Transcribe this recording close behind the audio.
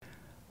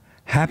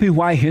Happy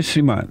White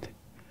History Month.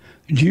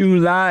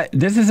 July,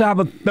 this is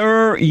our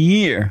third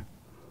year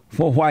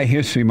for White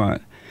History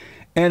Month.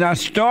 And I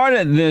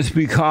started this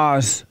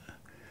because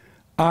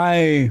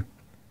I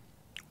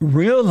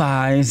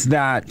realized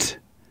that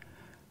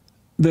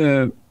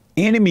the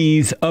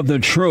enemies of the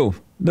truth,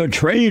 the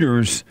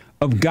traitors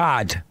of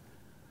God,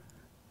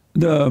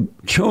 the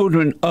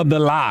children of the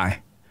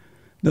lie,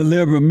 the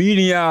liberal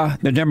media,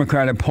 the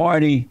Democratic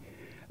Party,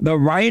 the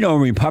rhino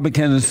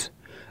Republicans,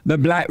 the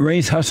black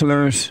race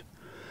hustlers,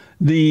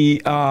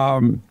 the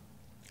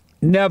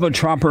never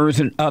Trumpers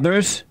and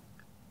others,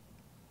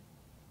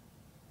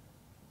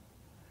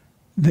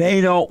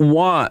 they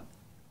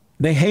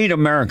hate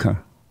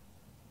America.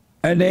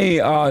 And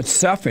they are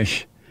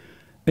selfish.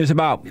 It's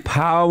about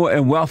power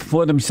and wealth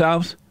for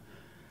themselves.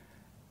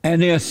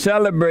 And they're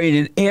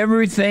celebrating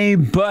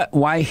everything but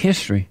white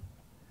history.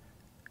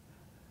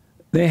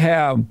 They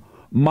have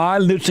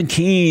Martin Luther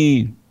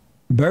King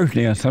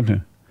birthday or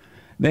something.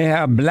 They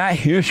have Black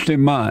History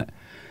Month.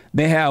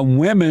 They have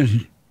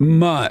Women's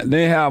Month.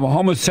 They have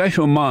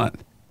Homosexual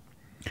Month.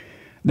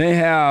 They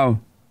have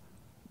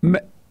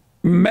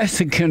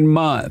Mexican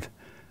Month.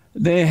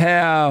 They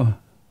have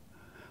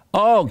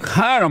all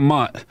kind of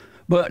months,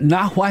 but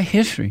not white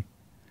history.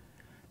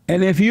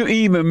 And if you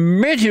even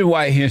mention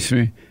white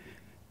history,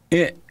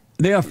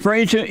 they're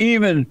afraid to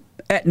even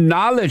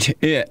acknowledge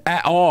it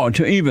at all,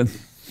 to even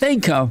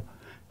think of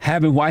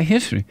having white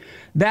history.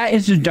 That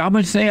is the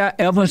dumbest thing I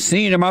ever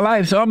seen in my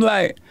life. So I'm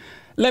like,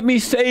 let me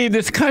save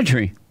this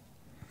country.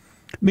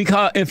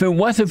 Because if it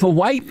wasn't for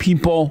white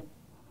people,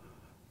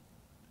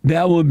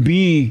 there would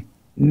be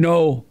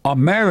no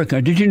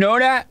America. Did you know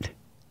that?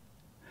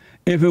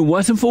 If it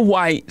wasn't for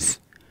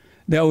whites,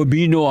 there would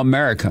be no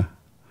America.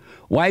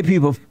 White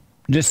people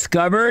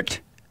discovered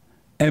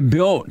and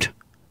built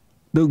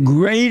the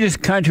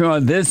greatest country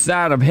on this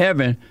side of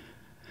heaven,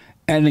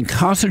 and the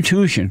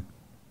Constitution,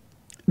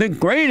 the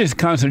greatest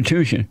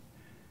Constitution.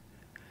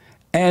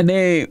 And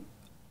they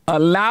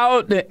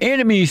allowed the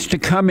enemies to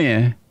come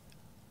in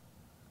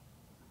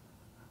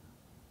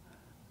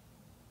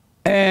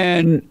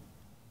and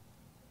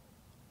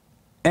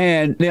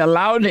they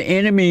allowed the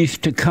enemies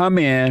to come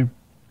in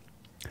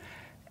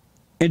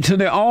into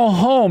their own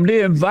home.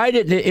 They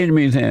invited the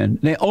enemies in.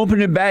 They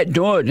opened the back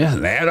door, just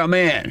let them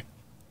in.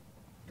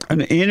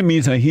 And the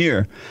enemies are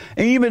here.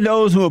 And even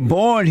those who are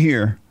born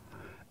here,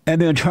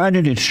 and they're trying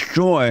to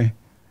destroy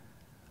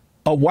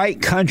a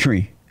white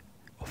country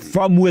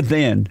from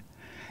within.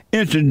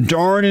 It's the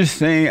darnest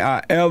thing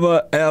I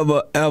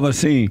ever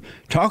seen.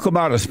 Talk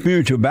about a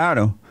spiritual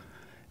battle.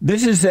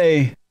 This is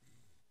a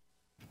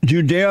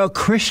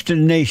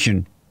Judeo-Christian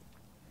nation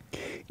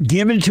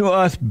given to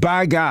us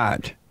by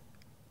God.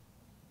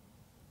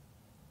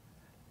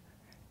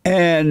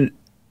 And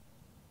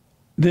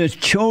the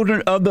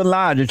children of the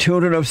lie, the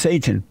children of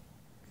Satan.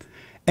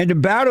 And the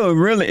battle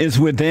really is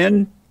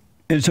within.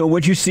 And so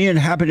what you're seeing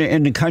happening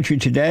in the country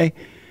today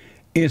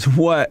is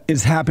what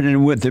is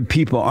happening with the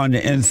people on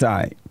the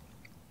inside.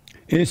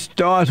 It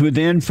starts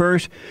within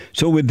first.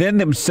 So within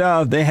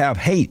themselves, they have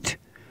hate.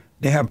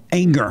 They have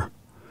anger.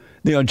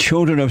 They are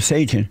children of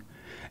Satan.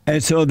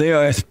 And so they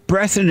are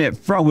expressing it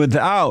from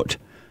without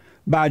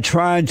by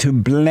trying to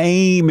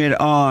blame it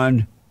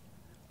on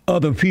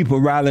other people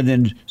rather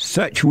than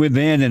search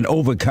within and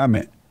overcome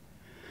it.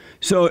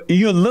 So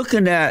you're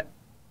looking at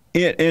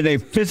it in a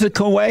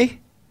physical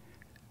way,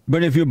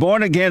 but if you're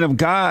born again of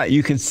God,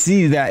 you can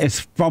see that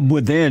it's from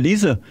within.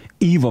 These are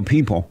evil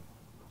people.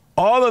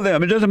 All of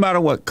them. It doesn't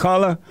matter what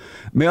color,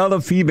 male or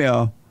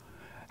female,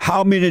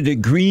 how many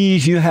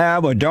degrees you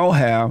have or don't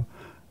have.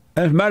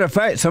 As a matter of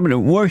fact, some of the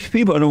worst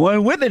people are the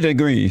ones with the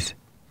degrees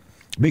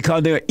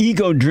because they're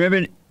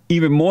ego-driven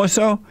even more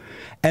so,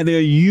 and they're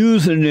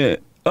using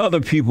the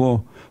other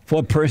people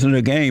for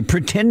personal gain,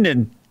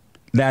 pretending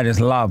that is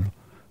love,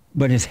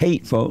 but it's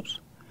hate, folks.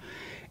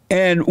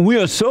 And we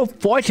are so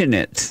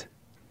fortunate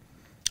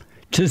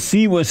to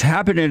see what's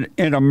happening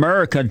in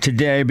America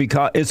today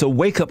because it's a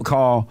wake-up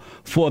call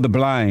for the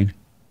blind.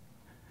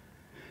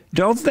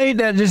 Don't think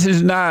that this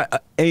is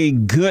not a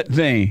good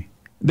thing,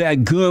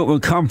 that good will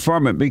come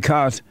from it,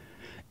 because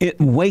it's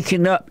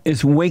waking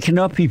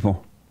up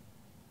people.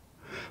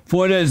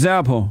 For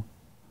example,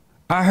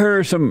 I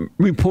heard some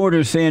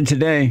reporters saying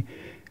today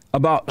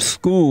about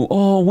school.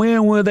 Oh,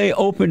 when will they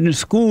open the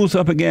schools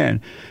up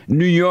again?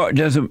 New York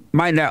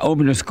might not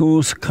open the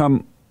schools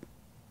come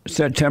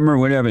September,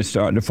 whenever it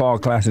starts, the fall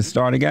classes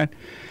start again.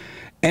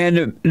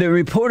 And the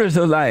reporters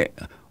are like,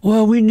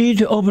 well, we need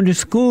to open the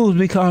schools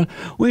because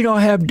we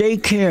don't have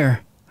daycare.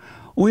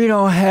 We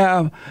don't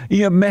have,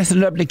 you're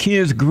messing up the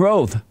kids'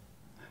 growth.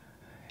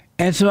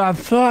 And so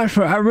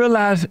I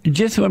realized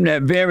just from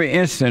that very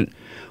instant,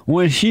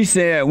 when she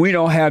said we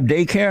don't have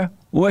daycare,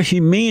 what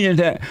she means is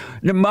that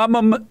the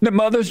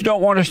mothers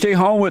don't want to stay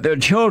home with their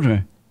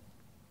children.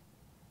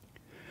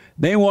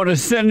 They want to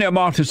send them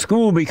off to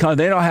school because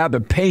they don't have the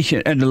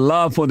patience and the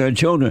love for their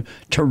children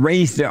to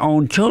raise their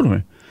own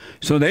children.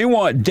 So they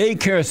want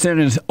daycare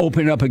centers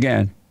open up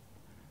again.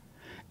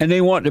 And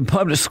they want the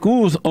public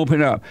schools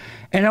open up.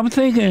 And I'm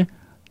thinking,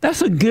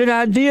 That's a good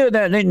idea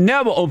that they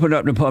never open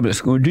up the public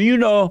school. Do you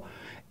know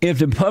if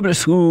the public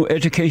school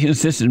education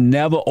system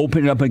never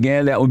opened up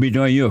again, that would be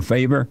doing you a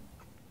favor?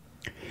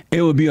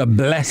 It would be a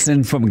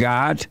blessing from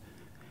God,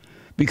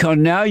 because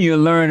now you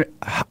learn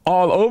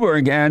all over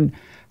again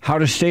how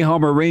to stay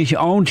home and raise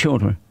your own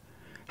children,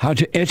 how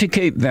to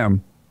educate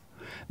them.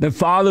 The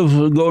fathers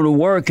would go to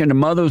work and the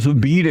mothers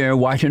would be there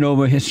watching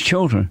over his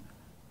children.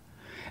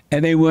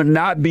 And they would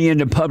not be in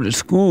the public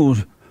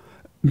schools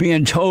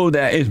being told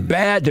that it's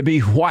bad to be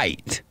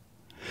white.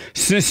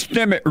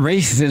 Systemic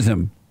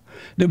racism.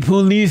 The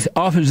police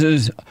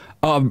officers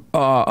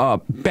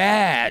are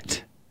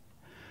bad.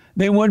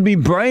 They wouldn't be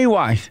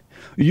brainwashed.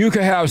 You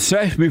can have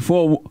sex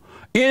before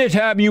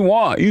anytime you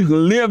want. You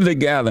can live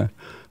together.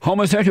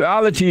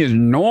 Homosexuality is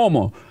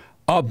normal.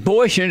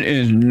 Abortion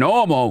is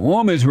normal.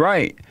 Woman's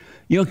right.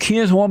 Your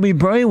kids won't be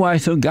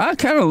brainwashed, so God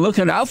kind of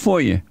looking out for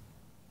you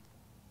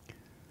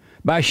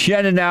by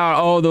shutting down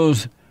all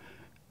those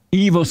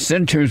evil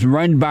centers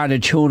run by the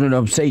children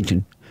of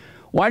Satan.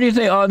 Why do you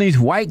think all these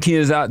white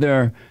kids out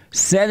there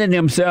setting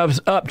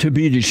themselves up to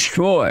be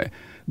destroyed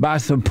by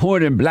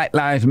supporting Black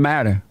Lives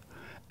Matter,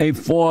 a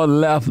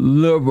far-left,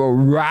 liberal,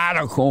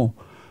 radical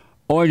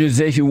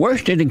organization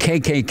worse than the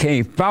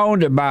KKK,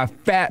 founded by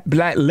fat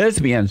black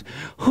lesbians?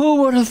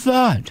 Who would have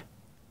thought?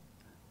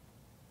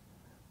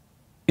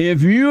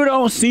 If you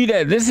don't see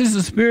that this is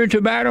a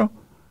spiritual battle,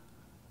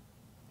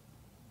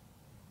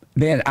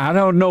 then I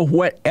don't know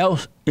what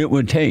else it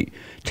would take.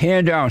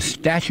 Tearing down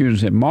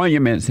statues and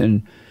monuments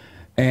and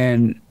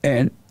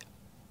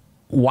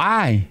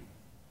why?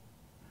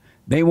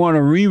 They want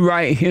to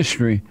rewrite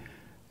history,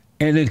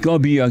 and it's going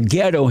to be a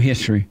ghetto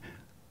history.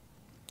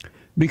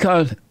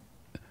 Because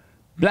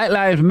Black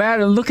Lives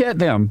Matter, look at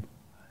them.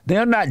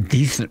 They're not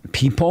decent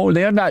people.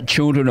 They're not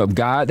children of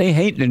God. They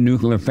hate the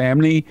nuclear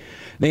family.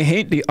 They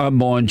hate the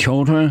unborn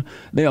children.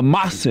 They are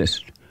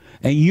Marxists.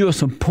 And you're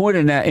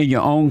supporting that in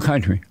your own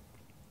country.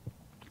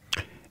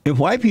 If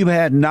white people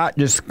had not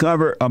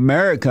discovered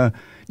America,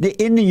 the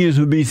Indians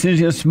would be sitting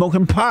here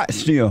smoking pot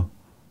still.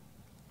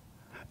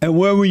 And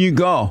where will you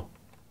go?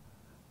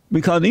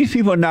 Because these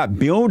people are not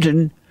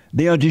building,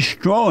 they are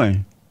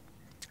destroying.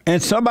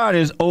 And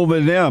somebody's over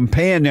them,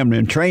 paying them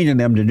and training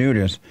them to do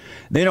this.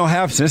 They don't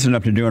have sense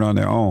enough to do it on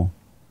their own.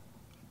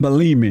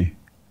 Believe me.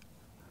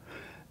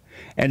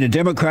 And the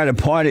Democratic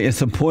Party is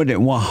supported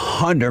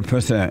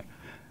 100%.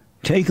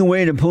 Take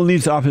away the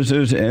police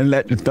officers and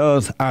let the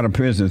thugs out of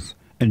prisons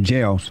and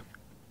jails.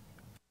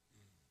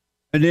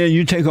 And then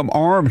you take up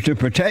arms to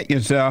protect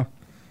yourself,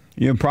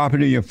 your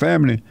property, your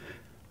family.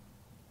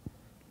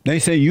 They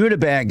say you're the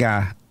bad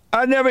guy.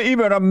 I never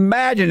even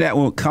imagined that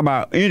would come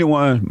out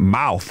anyone's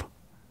mouth.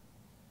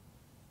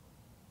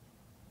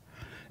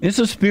 It's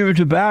a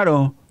spiritual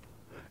battle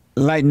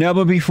like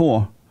never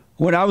before.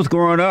 When I was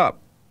growing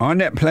up on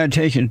that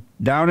plantation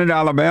down in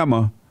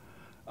Alabama,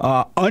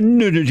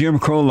 under the Jim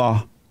Crow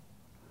law,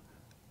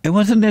 it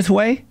wasn't this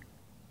way.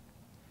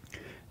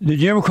 The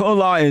Jim Crow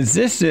law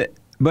existed,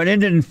 but it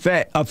didn't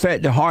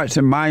affect the hearts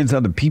and minds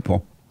of the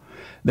people.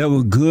 There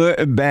were good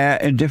and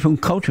bad in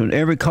different cultures,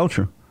 every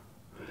culture.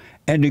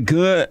 And the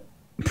good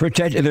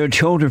protected their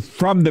children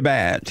from the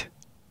bad.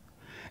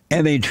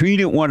 And they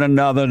treated one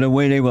another the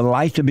way they would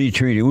like to be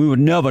treated. We were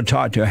never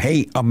taught to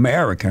hate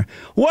America.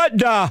 What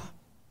the?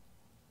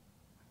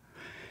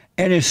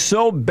 And it's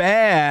so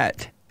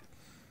bad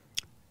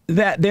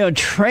that they're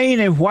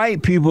training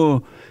white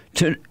people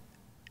to,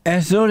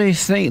 as though they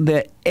think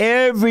that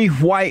every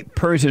white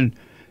person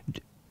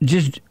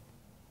just,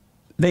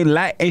 they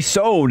lack a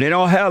soul. They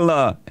don't have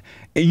love.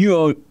 And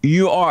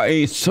you are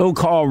a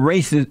so-called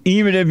racist,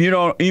 even if you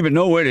don't even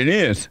know what it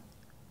is.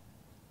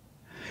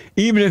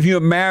 Even if you're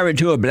married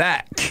to a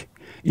black,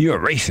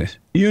 you're a racist.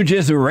 You're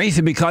just a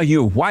racist because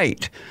you're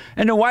white.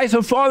 And the whites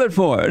are falling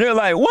for it. They're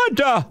like, what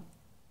the?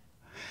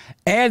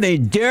 And they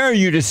dare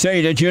you to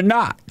say that you're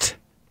not.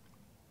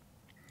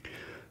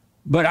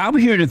 But I'm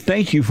here to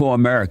thank you for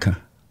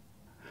America.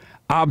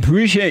 I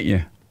appreciate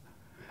you.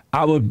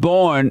 I was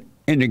born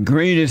in the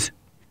greatest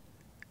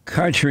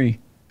country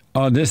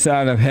on this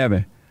side of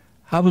heaven.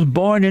 I was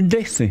born in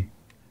Dixie.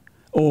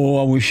 Oh,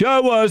 I wish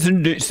I was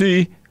in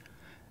Dixie.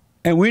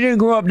 And we didn't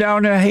grow up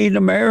down there hating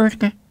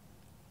America.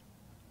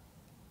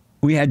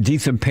 We had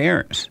decent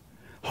parents,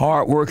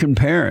 hard-working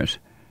parents,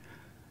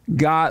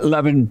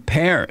 God-loving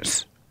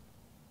parents.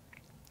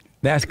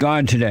 That's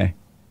gone today.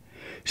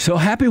 So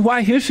happy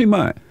White History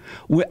Month.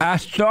 I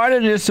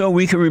started this so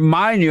we can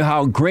remind you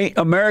how great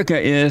America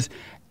is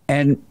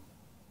and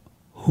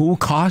who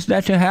caused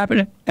that to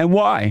happen and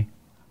why.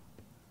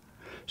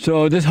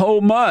 So this whole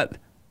month,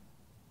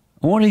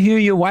 I want to hear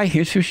your white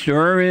history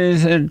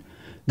stories and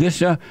good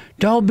stuff.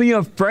 Don't be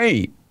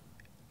afraid.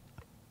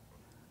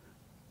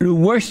 The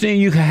worst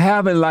thing you can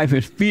have in life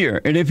is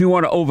fear. And if you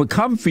want to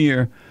overcome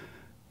fear,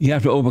 you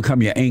have to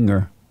overcome your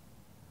anger.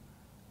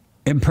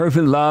 In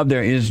perfect love,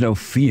 there is no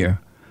fear.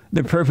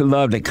 The perfect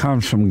love that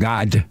comes from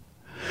God.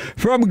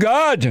 From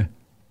God!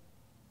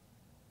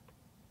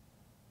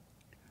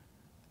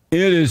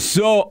 It is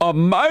so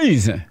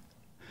amazing.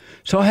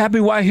 So happy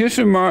White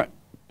History Month.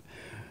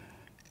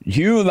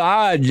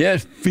 July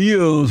just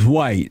feels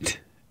white.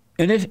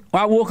 And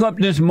I woke up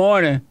this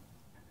morning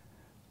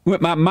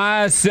with my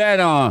mind set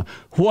on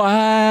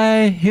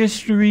white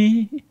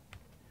history.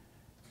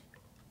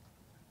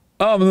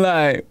 I'm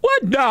like,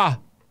 what the?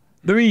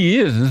 3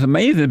 years. It's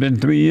amazing. It's been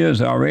 3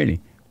 years already.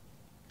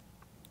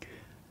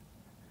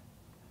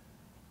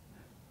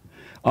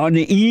 On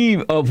the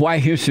eve of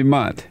White History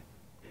Month,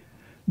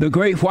 the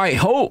Great White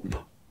Hope,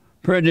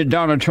 President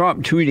Donald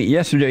Trump tweeted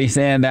yesterday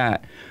saying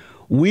that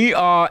we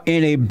are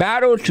in a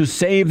battle to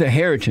save the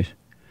heritage,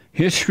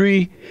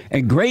 history,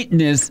 and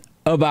greatness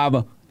of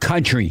our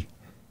country.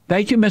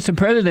 Thank you, Mr.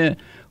 President,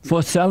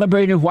 for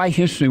celebrating white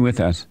history with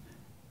us.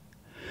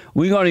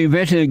 We're going to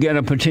eventually get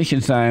a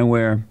petition signed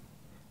where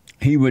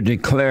he would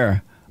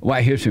declare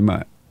White History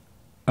Month.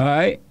 All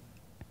right?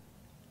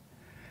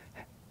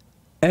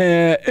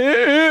 And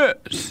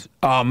it's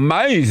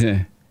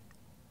amazing.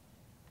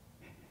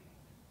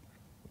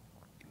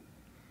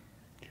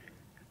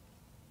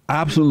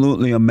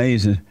 Absolutely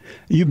amazing.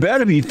 You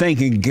better be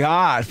thanking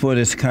God for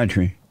this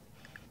country.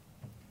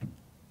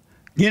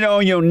 Get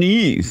on your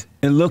knees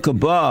and look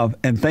above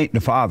and thank the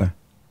Father.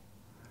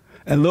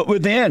 And look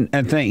within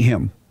and thank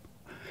Him.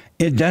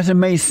 It doesn't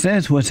make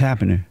sense what's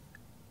happening.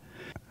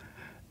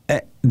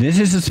 This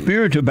is a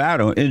spiritual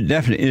battle. It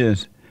definitely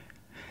is.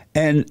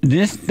 And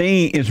this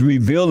thing is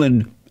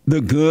revealing the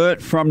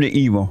good from the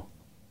evil.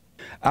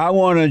 I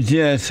want to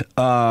just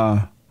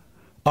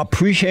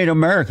appreciate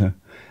America.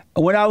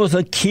 When I was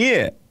a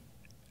kid,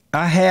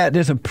 I had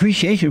this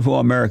appreciation for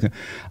America.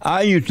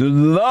 I used to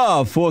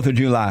love 4th of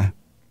July.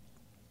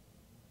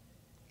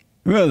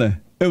 Really,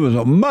 it was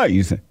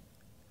amazing.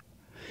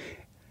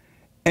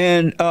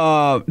 And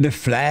the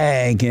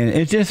flag, and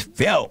it just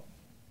felt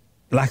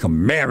like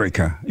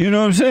America. You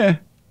know what I'm saying?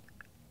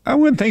 I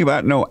wouldn't think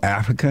about no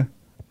Africa.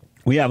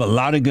 We have a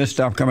lot of good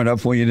stuff coming up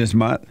for you this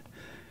month.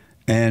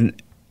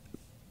 And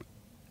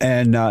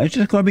it's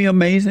just going to be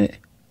amazing.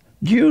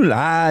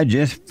 July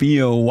just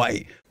feel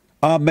white.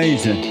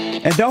 Amazing.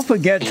 And don't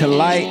forget to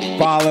like,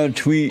 follow,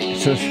 tweet,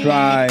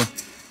 subscribe,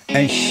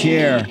 and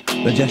share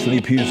the Jesse Lee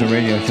Peterson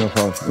Radio Show,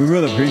 folks. We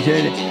really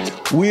appreciate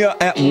it. We are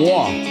at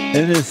war.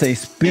 It is a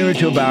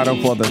spiritual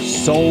battle for the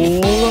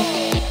soul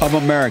of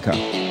America.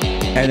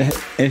 And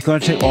it's going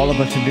to take all of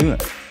us to do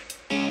it.